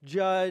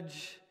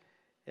judge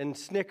and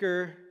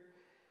snicker.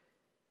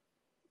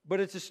 But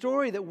it's a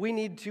story that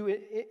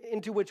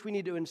into which we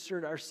need to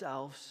insert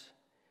ourselves.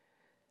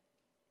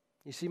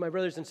 You see, my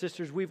brothers and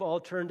sisters, we've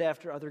all turned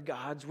after other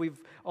gods. We've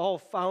all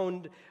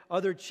found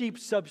other cheap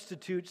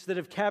substitutes that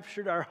have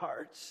captured our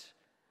hearts.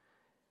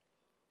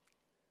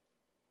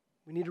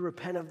 We need to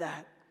repent of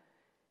that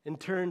and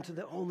turn to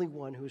the only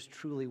one who is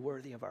truly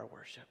worthy of our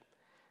worship.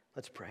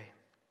 Let's pray.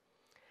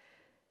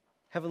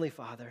 Heavenly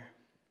Father,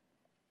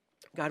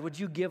 God, would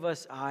you give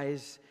us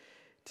eyes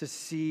to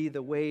see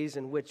the ways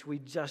in which we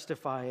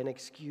justify and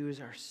excuse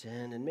our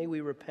sin, and may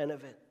we repent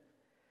of it.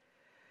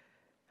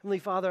 Heavenly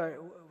Father,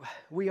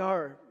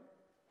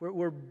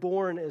 we're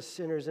born as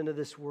sinners into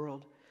this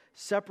world,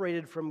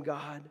 separated from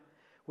God,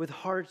 with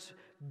hearts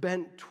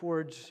bent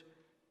towards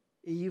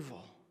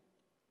evil.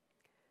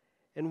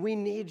 And we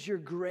need your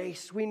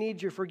grace. We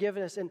need your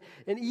forgiveness. And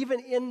even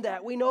in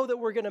that, we know that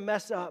we're going to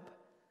mess up.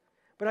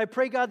 But I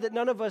pray, God, that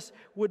none of us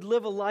would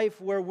live a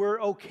life where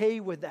we're okay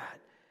with that,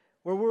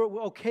 where we're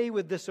okay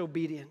with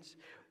disobedience,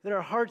 that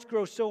our hearts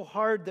grow so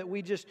hard that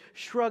we just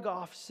shrug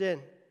off sin.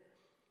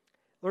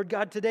 Lord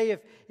God, today,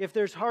 if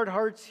there's hard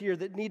hearts here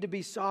that need to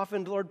be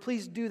softened, Lord,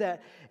 please do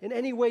that in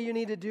any way you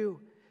need to do.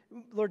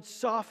 Lord,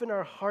 soften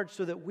our hearts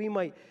so that we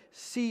might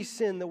see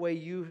sin the way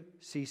you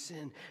see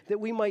sin, that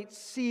we might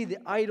see the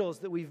idols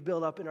that we've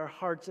built up in our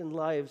hearts and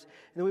lives,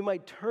 and that we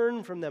might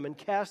turn from them and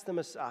cast them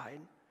aside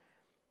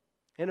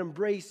and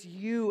embrace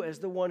you as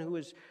the one who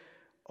is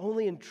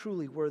only and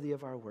truly worthy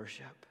of our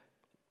worship.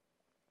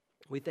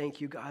 We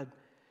thank you, God,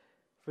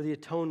 for the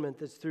atonement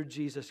that's through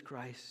Jesus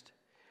Christ.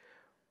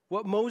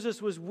 What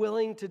Moses was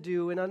willing to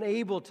do and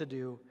unable to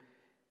do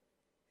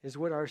is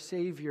what our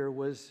Savior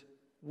was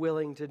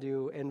willing to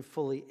do and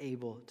fully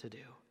able to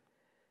do.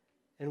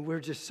 And we're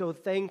just so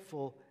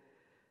thankful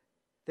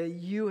that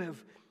you have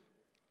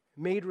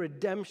made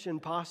redemption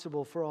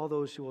possible for all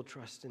those who will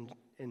trust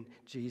in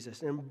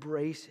Jesus and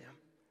embrace him.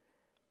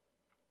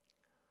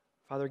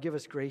 Father, give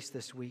us grace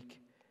this week.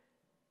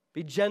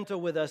 Be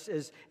gentle with us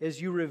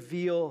as you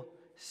reveal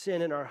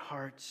sin in our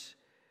hearts.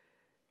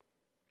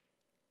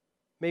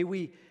 May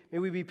we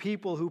be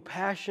people who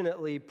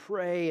passionately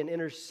pray and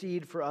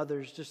intercede for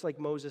others, just like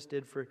Moses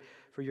did for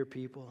your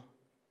people.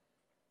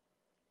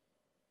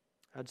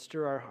 God,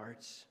 stir our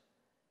hearts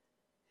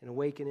and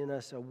awaken in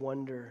us a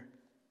wonder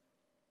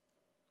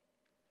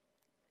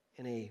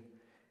and a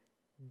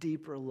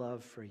deeper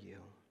love for you.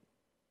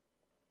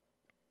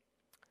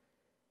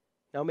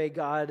 Now may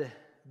God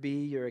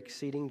be your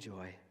exceeding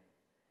joy,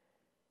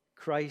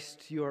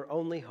 Christ your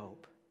only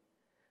hope,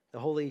 the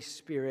Holy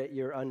Spirit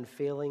your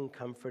unfailing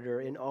comforter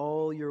in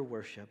all your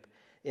worship,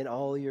 in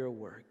all your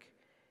work,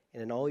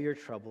 and in all your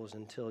troubles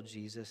until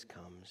Jesus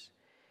comes.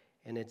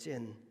 And it's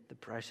in the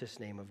precious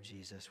name of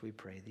Jesus we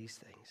pray these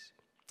things.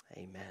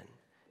 Amen.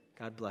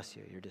 God bless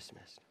you. You're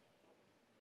dismissed.